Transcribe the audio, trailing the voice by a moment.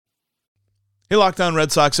Hey, Locked On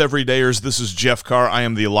Red Sox everydayers, this is Jeff Carr. I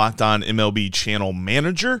am the Locked On MLB channel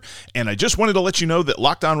manager, and I just wanted to let you know that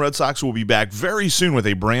Locked On Red Sox will be back very soon with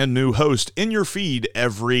a brand new host in your feed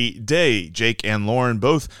every day. Jake and Lauren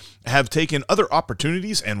both have taken other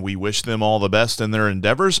opportunities, and we wish them all the best in their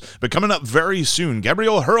endeavors. But coming up very soon,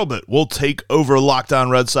 Gabriel Hurlbut will take over Locked On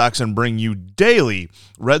Red Sox and bring you daily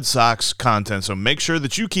Red Sox content. So make sure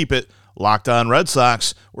that you keep it Locked On Red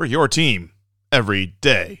Sox. We're your team every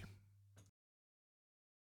day.